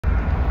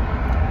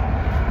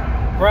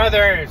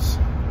Brothers,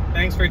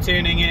 thanks for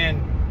tuning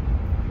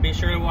in. Be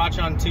sure to watch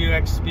on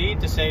 2x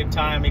speed to save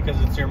time because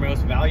it's your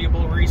most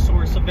valuable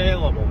resource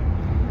available.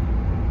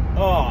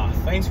 Oh,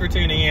 thanks for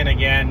tuning in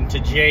again to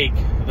Jake,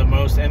 the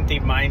most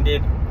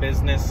empty-minded,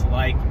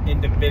 business-like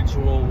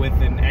individual with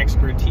an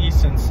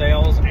expertise in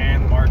sales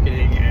and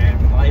marketing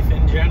and life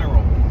in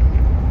general.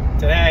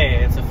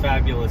 Today, it's a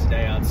fabulous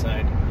day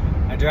outside.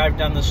 I drive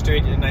down the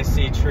street and I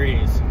see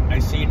trees. I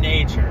see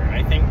nature.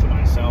 I think to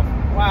myself,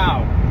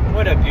 wow,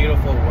 what a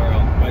beautiful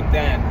world. But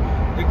then,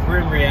 the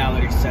grim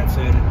reality sets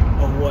in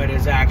of what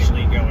is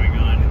actually going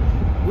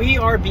on. We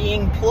are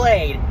being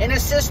played in a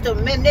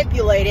system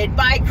manipulated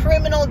by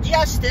criminal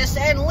justice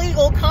and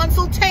legal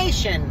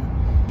consultation.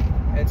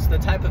 It's the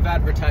type of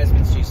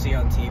advertisements you see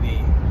on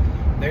TV.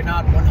 They're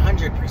not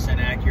 100%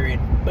 accurate,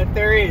 but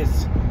there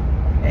is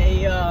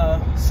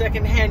a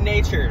second-hand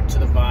nature to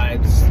the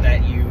vibes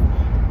that you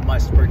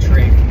must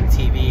portray from the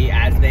TV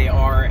as they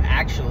are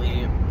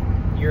actually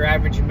your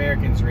average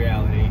American's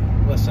reality.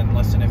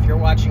 Listen, if you're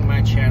watching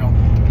my channel,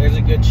 there's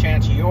a good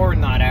chance you're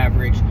not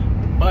average,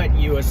 but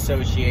you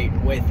associate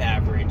with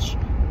average.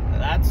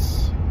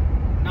 That's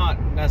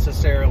not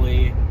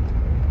necessarily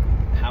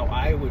how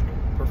I would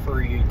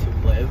prefer you to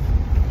live.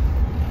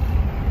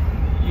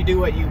 You do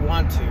what you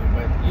want to,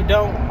 but you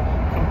don't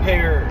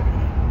compare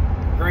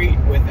great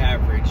with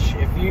average.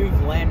 If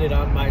you've landed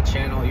on my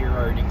channel, you're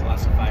already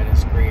classified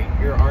as great.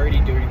 You're already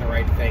doing the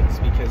right things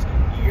because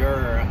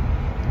you're,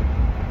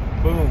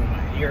 boom,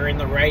 you're in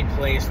the right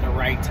place, the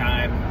right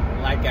time.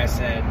 Like I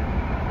said,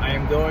 I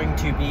am going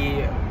to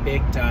be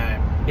big time,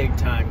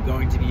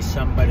 going to be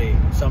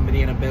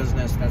somebody in a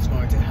business that's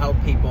going to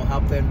help people,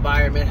 help the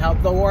environment,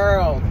 help the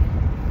world.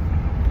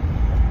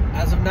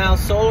 As of now,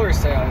 solar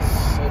sales,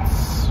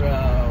 it's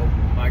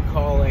my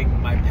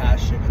calling, my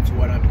passion. It's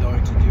what I'm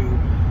going to do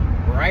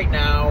right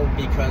now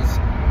because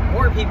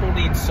more people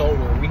need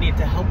solar. We need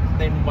to help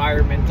the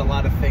environment. A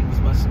lot of things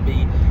must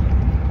be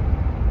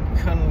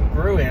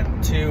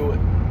congruent to,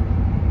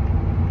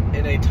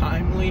 in a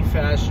timely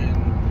fashion,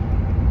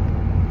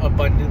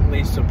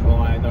 abundantly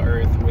supply the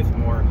earth with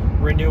more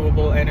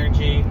renewable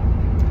energy.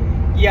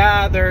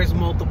 Yeah, there's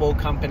multiple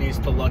companies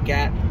to look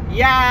at.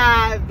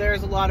 Yeah,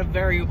 there's a lot of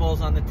variables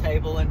on the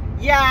table. And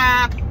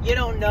yeah, you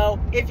don't know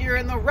if you're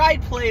in the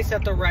right place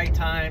at the right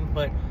time.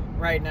 But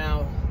right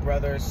now,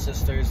 brothers,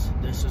 sisters,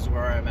 this is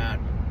where I'm at.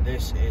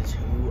 This is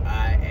who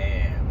I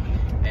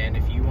am. And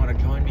if you want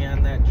to join me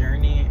on that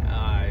journey,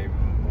 I'm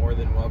more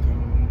than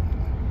welcome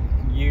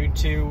you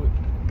to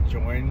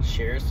join,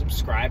 share,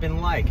 subscribe,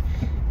 and like.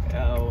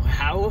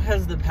 How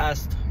has the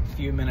past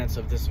few minutes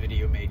of this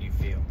video made you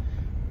feel?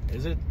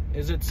 Is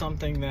it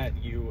something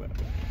that you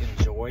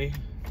enjoy,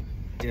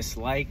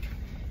 dislike?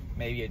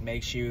 Maybe it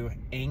makes you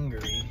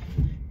angry.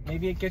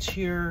 Maybe it gets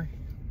your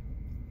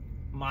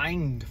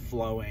mind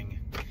flowing.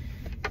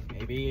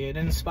 Maybe it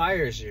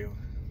inspires you.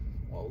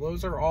 Well,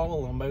 those are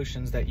all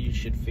emotions that you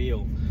should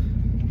feel.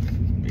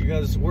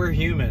 Because we're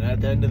human.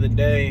 At the end of the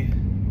day,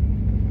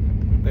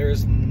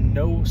 there's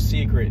no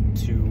secret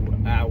to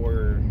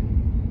our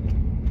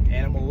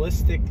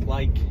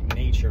animalistic-like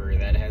nature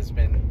that has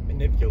been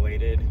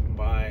manipulated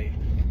by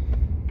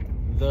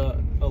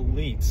the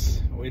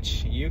elites,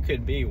 which you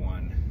could be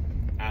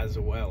one as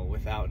well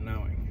without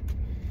knowing.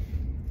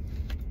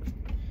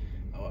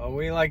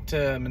 We like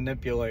to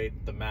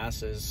manipulate the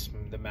masses.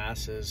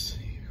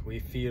 We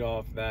feed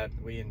off that.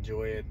 We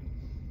enjoy it.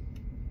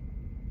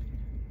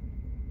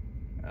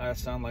 I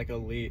sound like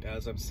elite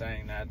as I'm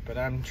saying that, but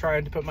I'm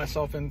trying to put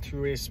myself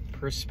into a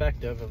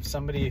perspective of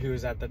somebody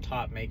who's at the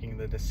top making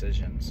the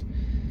decisions.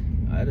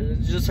 I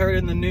just heard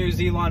in the news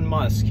Elon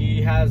Musk,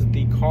 he has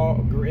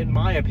in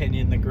my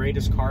opinion, the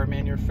greatest car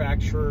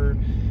manufacturer,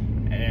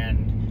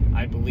 and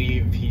I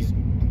believe he's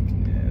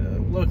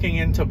looking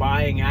into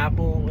buying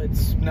Apple.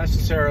 It's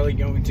necessarily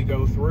going to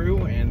go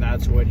through, and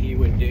that's what he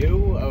would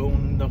do.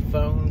 Own the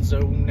phones,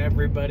 own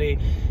everybody.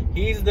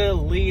 He's the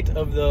elite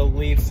of the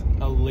elite's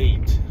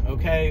elite,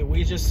 okay?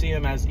 We just see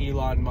him as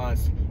Elon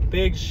Musk.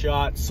 Big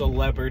shot,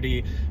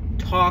 celebrity,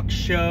 talk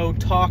show,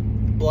 talk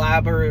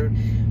blabber.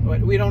 But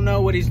we don't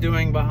know what he's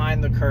doing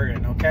behind the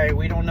curtain, okay?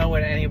 We don't know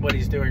what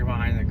anybody's doing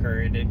behind the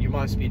curtain, and you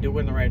must be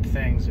doing the right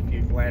things if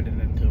you've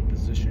landed into a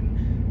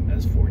position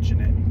as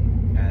fortunate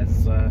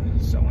as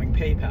selling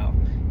PayPal.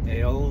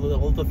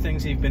 All the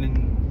things he's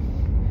been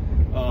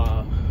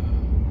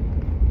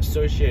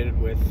associated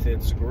with,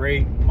 it's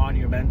great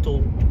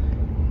monumental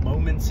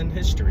moments in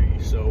history.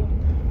 So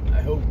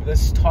I hope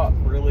this talk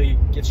really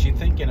gets you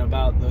thinking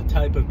about the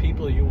type of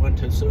people you want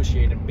to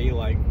associate and be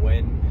like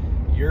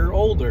when you're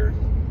older.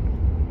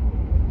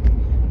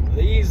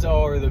 These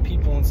are the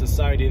people in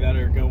society that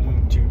are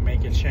going to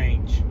make a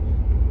change,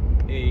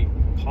 a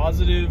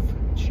positive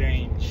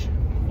change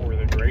for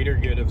the greater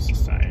good of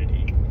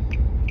society.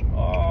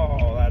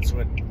 Oh, that's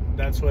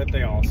what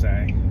they all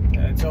say.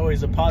 It's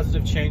always a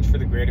positive change for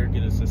the greater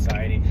good of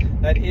society.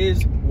 That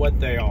is what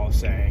they all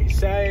say.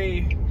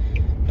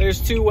 There's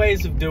two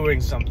ways of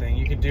doing something.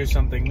 You could do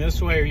something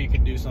this way or you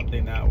could do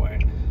something that way.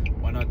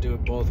 Why not do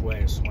it both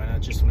ways? Why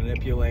not just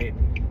manipulate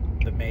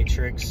the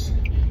matrix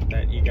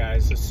that you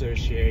guys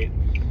associate,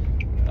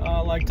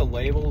 like to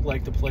label,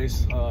 like to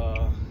place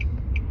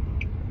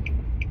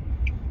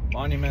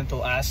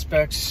monumental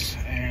aspects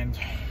and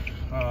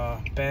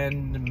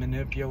bend and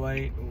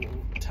manipulate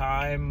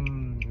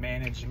time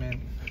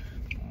management,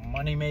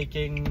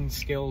 money-making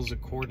skills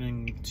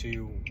according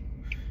to,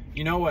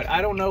 you know what,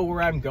 I don't know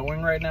where I'm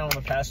going right now in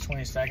the past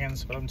 20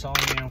 seconds, but I'm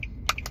telling you,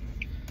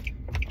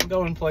 I'm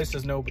going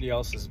places nobody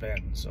else has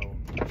been. So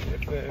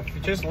if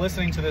you're just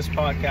listening to this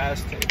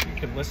podcast, if you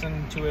could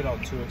listen to it on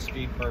 2x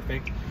speed,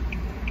 perfect.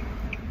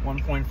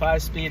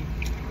 1.5 speed,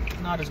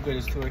 not as good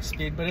as 2x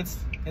speed, but it's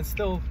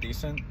still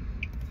decent.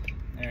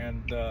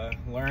 And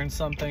learn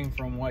something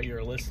from what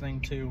you're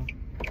listening to.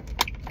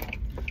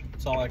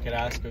 That's all I could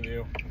ask of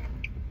you.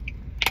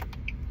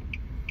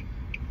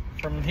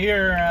 From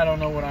here, I don't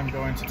know what I'm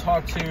going to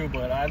talk to,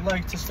 but I'd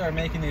like to start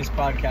making these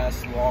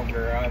podcasts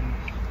longer. I'm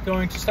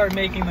going to start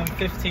making them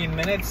 15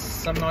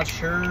 minutes. I'm not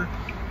sure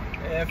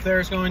if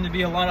there's going to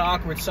be a lot of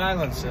awkward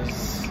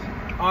silences.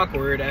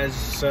 Awkward,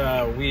 as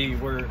we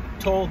were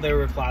told they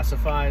were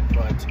classified,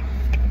 but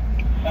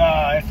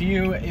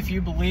if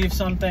you believe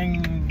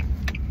something,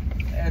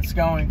 it's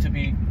going to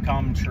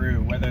become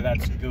true, whether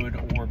that's good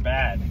or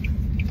bad.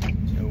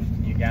 So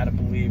you gotta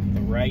believe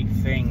the right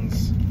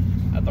things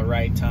at the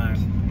right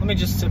time. Let me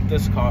just sip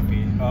this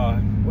coffee.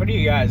 What do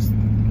you guys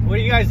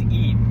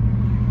eat?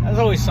 That's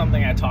always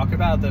something I talk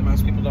about that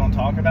most people don't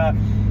talk about.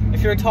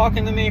 If you're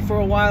talking to me for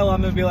a while,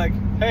 I'm gonna be like,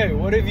 hey,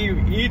 what have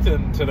you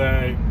eaten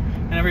today?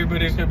 And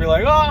everybody's gonna be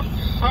like,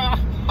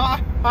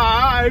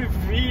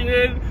 I've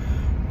eaten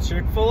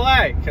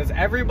Chick-fil-A, because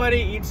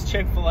everybody eats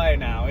Chick-fil-A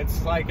now.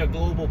 It's like a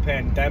global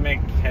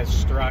pandemic has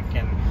struck,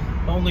 and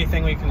the only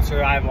thing we can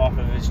survive off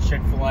of is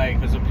Chick-fil-A,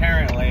 because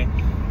apparently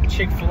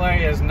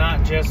Chick-fil-A is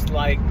not just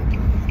like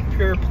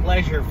pure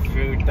pleasure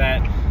food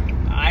that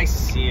I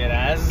see it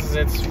as.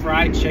 It's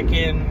fried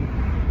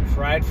chicken,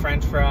 fried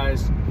french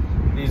fries,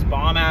 these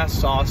bomb-ass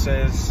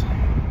sauces.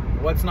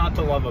 What's not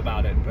to love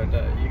about it? But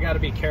you got to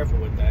be careful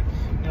with that.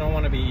 You don't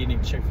want to be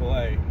eating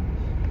Chick-fil-A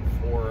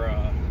for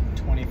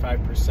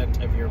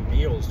 25% of your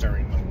meals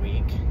during the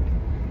week.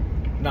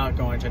 Not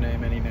going to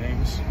name any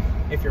names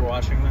if you're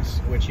watching this,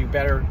 which you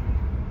better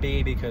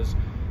be, because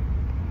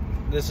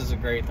this is a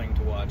great thing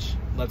to watch.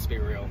 Let's be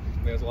real.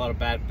 There's a lot of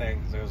bad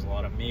things. There's a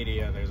lot of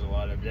media. There's a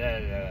lot of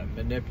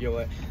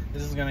manipulate.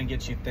 This is going to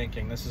get you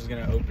thinking. This is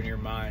going to open your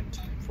mind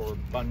for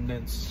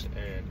abundance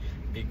and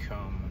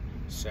become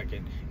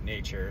second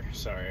nature.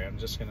 Sorry, I'm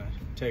just going to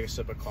take a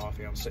sip of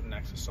coffee. I'm sitting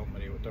next to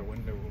somebody with their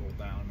window rolled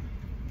down.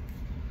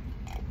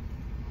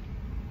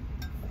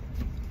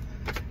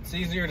 It's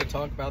easier to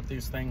talk about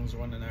these things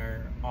when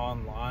they're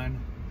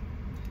online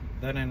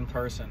than in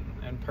person.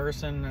 In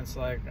person, it's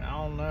like, I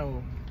don't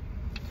know,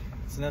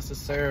 it's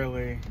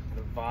necessarily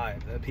the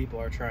vibe that people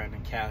are trying to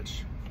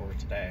catch for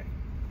today.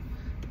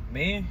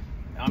 Me,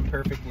 I'm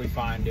perfectly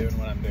fine doing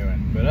what I'm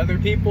doing. But other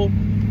people,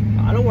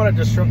 I don't want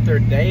to disrupt their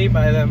day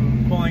by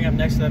them pulling up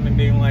next to them and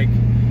being like,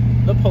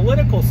 the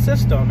political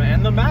system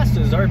and the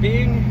masses are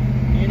being,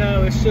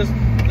 it's just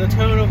the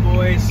tone of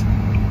voice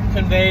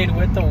conveyed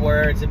with the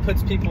words. It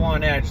puts people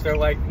on edge. They're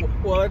like,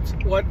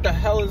 what the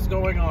hell is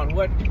going on?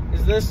 What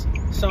is this?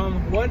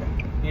 They're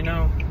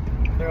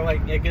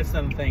like, it gets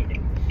them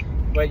thinking.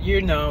 But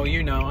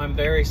I'm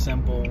very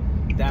simple,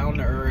 down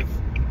to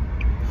earth,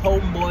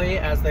 homeboy,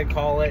 as they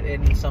call it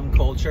in some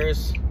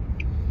cultures.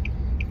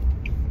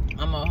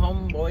 I'm a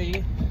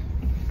homeboy.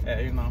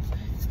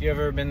 If you've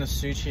ever been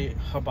to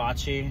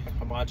hibachi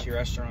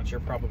restaurants, you're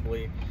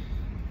probably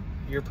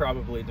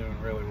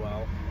doing really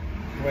well,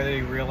 whether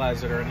you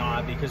realize it or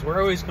not, because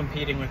we're always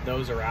competing with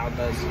those around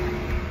us.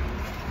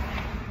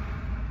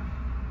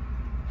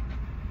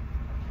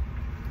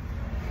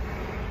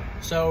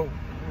 So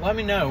let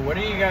me know, what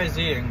are you guys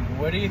eating?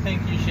 What do you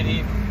think you should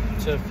eat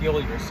to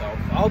fuel yourself?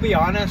 I'll be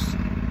honest,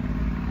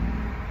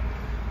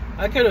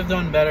 I could have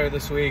done better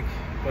this week,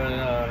 but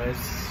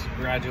it's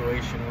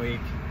graduation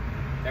week.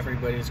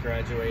 Everybody's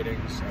graduating,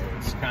 so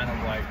it's kind of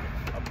like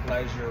a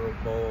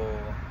pleasurable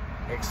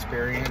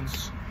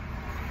experience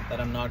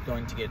that I'm not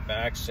going to get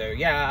back. So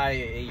yeah, I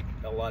ate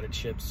a lot of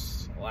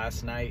chips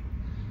last night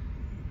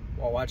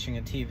while watching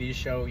a TV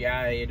show. Yeah,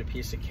 I ate a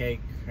piece of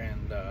cake,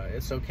 and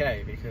it's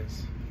okay,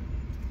 because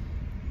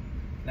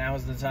now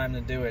is the time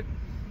to do it.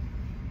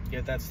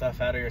 Get that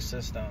stuff out of your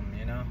system,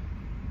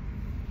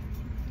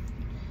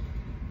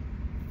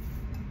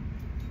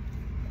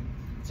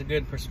 It's a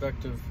good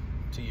perspective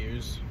to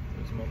use.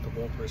 There's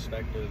multiple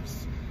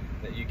perspectives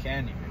that you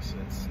can use.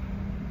 It's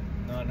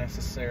not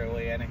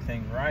necessarily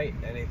anything right,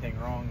 anything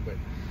wrong, but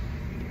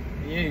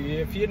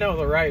if you know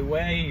the right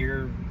way,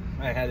 you're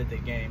ahead of the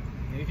game.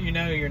 If you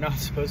know you're not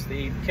supposed to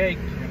eat cake,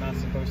 you're not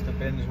supposed to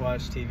binge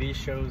watch TV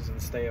shows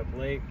and stay up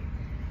late,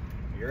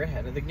 you're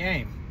ahead of the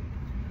game.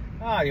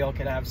 Y'all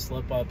could have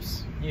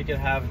slip-ups. You could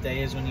have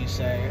days when you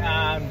say,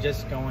 I'm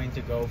just going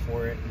to go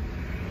for it.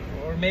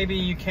 Or maybe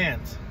you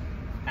can't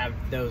have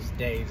those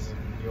days,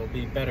 and you'll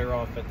be better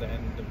off at the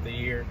end of the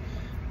year.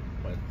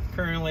 But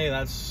currently,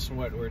 that's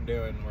what we're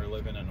doing. We're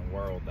living in a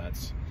world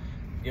that's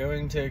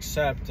going to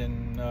accept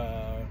and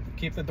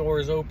keep the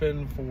doors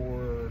open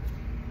for,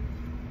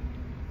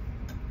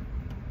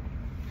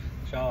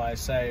 shall I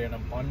say, an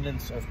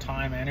abundance of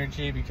time,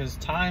 energy, because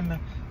time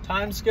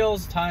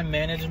skills, time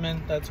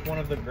management, that's one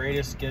of the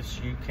greatest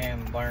gifts you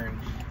can learn.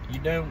 You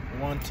don't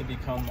want to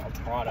become a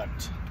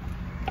product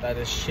that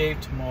is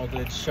shaped,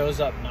 molded, shows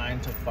up 9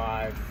 to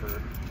 5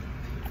 for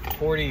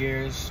 40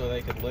 years so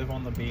they could live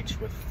on the beach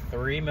with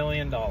 $3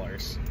 million.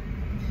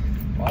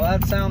 While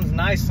that sounds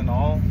nice and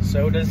all,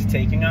 so does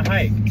taking a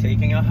hike.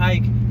 Taking a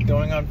hike,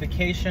 going on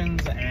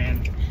vacations,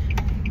 and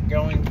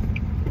going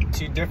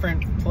to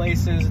different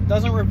places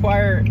doesn't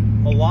require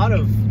a lot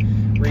of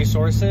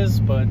resources,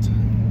 but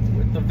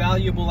with the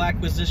valuable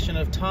acquisition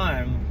of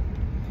time,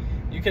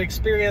 you can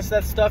experience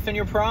that stuff in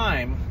your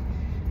prime.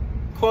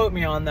 Quote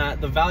me on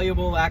that. The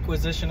valuable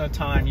acquisition of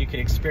time, you can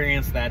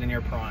experience that in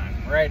your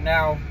prime. Right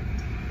now,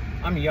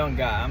 I'm a young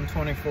guy. I'm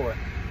 24.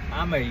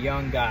 I'm a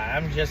young guy.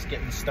 I'm just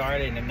getting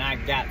started, and I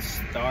got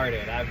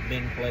started. I've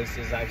been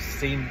places. I've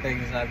seen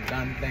things. I've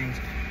done things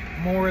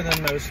more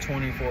than most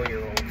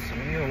 24-year-olds.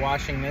 When you're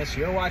watching this,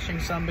 you're watching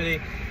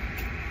somebody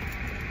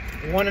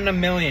 1 in a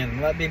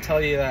million. Let me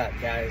tell you that,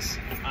 guys.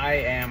 I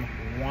am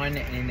 1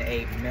 in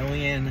a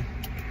million.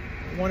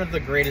 One of the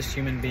greatest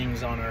human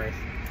beings on earth.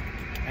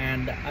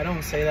 And I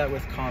don't say that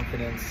with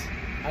confidence.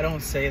 I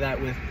don't say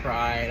that with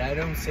pride. I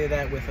don't say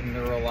that with a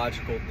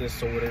neurological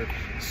disorder,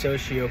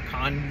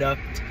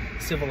 socio-conduct,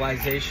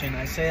 civilization.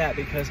 I say that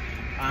because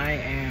I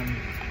am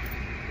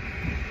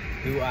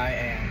who I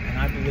am, and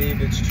I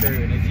believe it's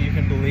true. And if you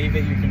can believe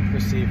it, you can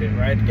perceive it,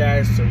 right,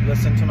 guys? So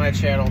listen to my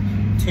channel,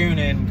 tune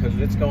in, because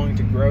it's going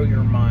to grow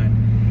your mind.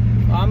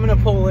 I'm gonna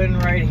pull in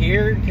right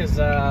here because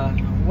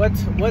I'm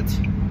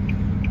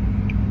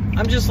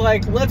just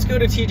like, let's go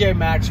to TJ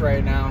Maxx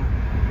right now.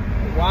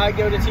 Why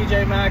go to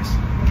TJ Maxx?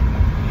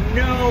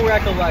 No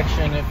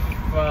recollection if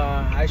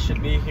I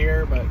should be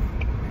here, but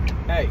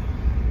hey,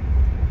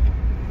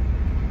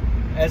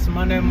 it's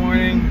Monday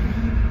morning.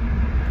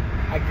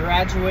 I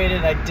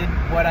graduated, I did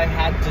what I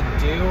had to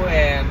do,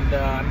 and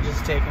I'm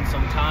just taking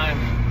some time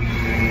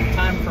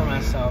for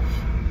myself.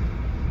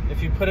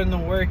 If you put in the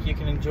work, you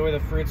can enjoy the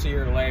fruits of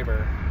your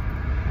labor.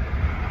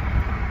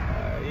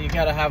 You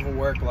gotta have a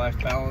work-life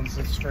balance,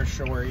 that's for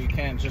sure. You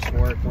can't just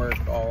work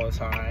all the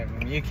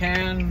time. You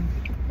can,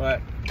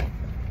 but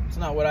it's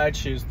not what I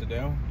choose to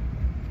do.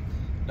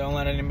 Don't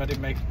let anybody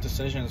make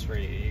decisions for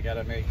you. You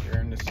gotta make your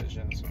own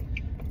decisions.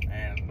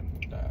 And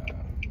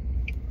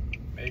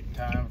make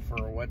time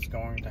for what's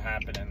going to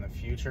happen in the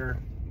future,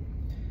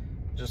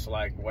 just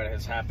like what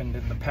has happened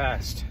in the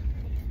past.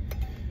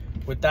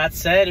 With that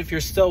said, if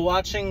you're still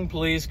watching,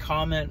 please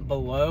comment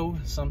below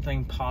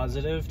something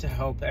positive to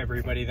help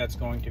everybody that's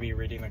going to be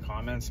reading the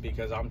comments,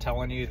 because I'm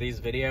telling you, these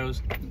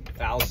videos,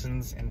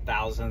 thousands and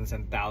thousands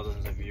and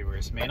thousands of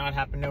viewers. May not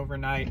happen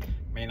overnight,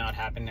 may not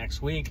happen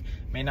next week,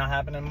 may not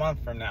happen a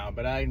month from now,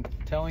 but I'm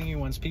telling you,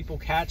 once people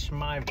catch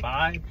my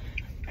vibe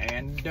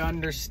and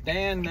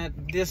understand that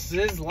this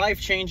is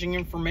life-changing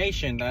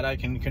information that I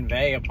can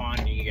convey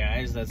upon you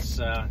guys, that's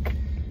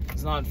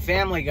it's not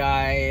Family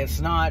Guy,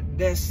 it's not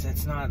this,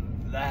 it's not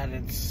that,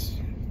 it's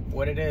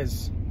what it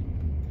is.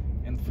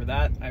 And for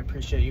that, I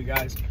appreciate you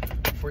guys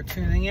for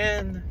tuning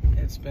in.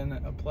 It's been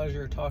a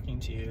pleasure talking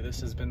to you.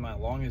 This has been my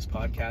longest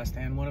podcast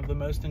and one of the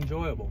most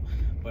enjoyable,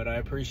 but I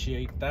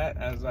appreciate that,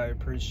 as I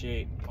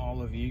appreciate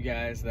all of you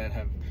guys that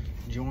have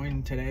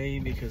joined today,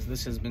 because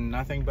this has been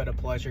nothing but a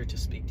pleasure to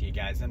speak to you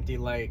guys.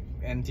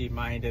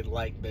 Empty-minded,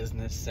 like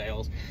business,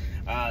 sales,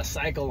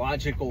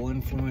 psychological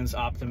influence,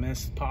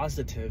 optimist,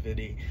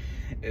 positivity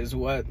is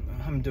what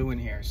I'm doing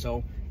here.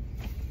 So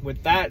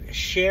with that,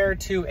 share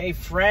to a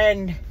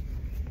friend.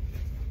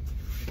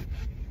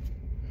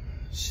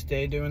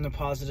 Stay doing the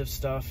positive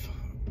stuff.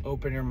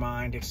 Open your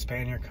mind,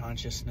 expand your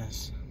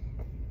consciousness.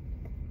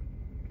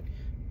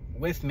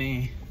 With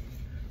me,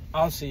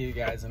 I'll see you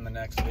guys in the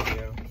next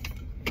video.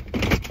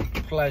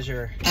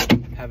 Pleasure.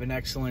 Have an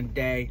excellent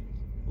day.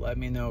 Let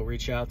me know.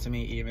 Reach out to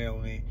me. Email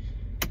me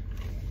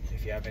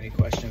if you have any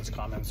questions,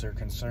 comments, or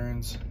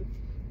concerns.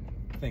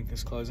 I think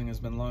this closing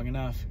has been long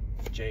enough.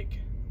 Jake.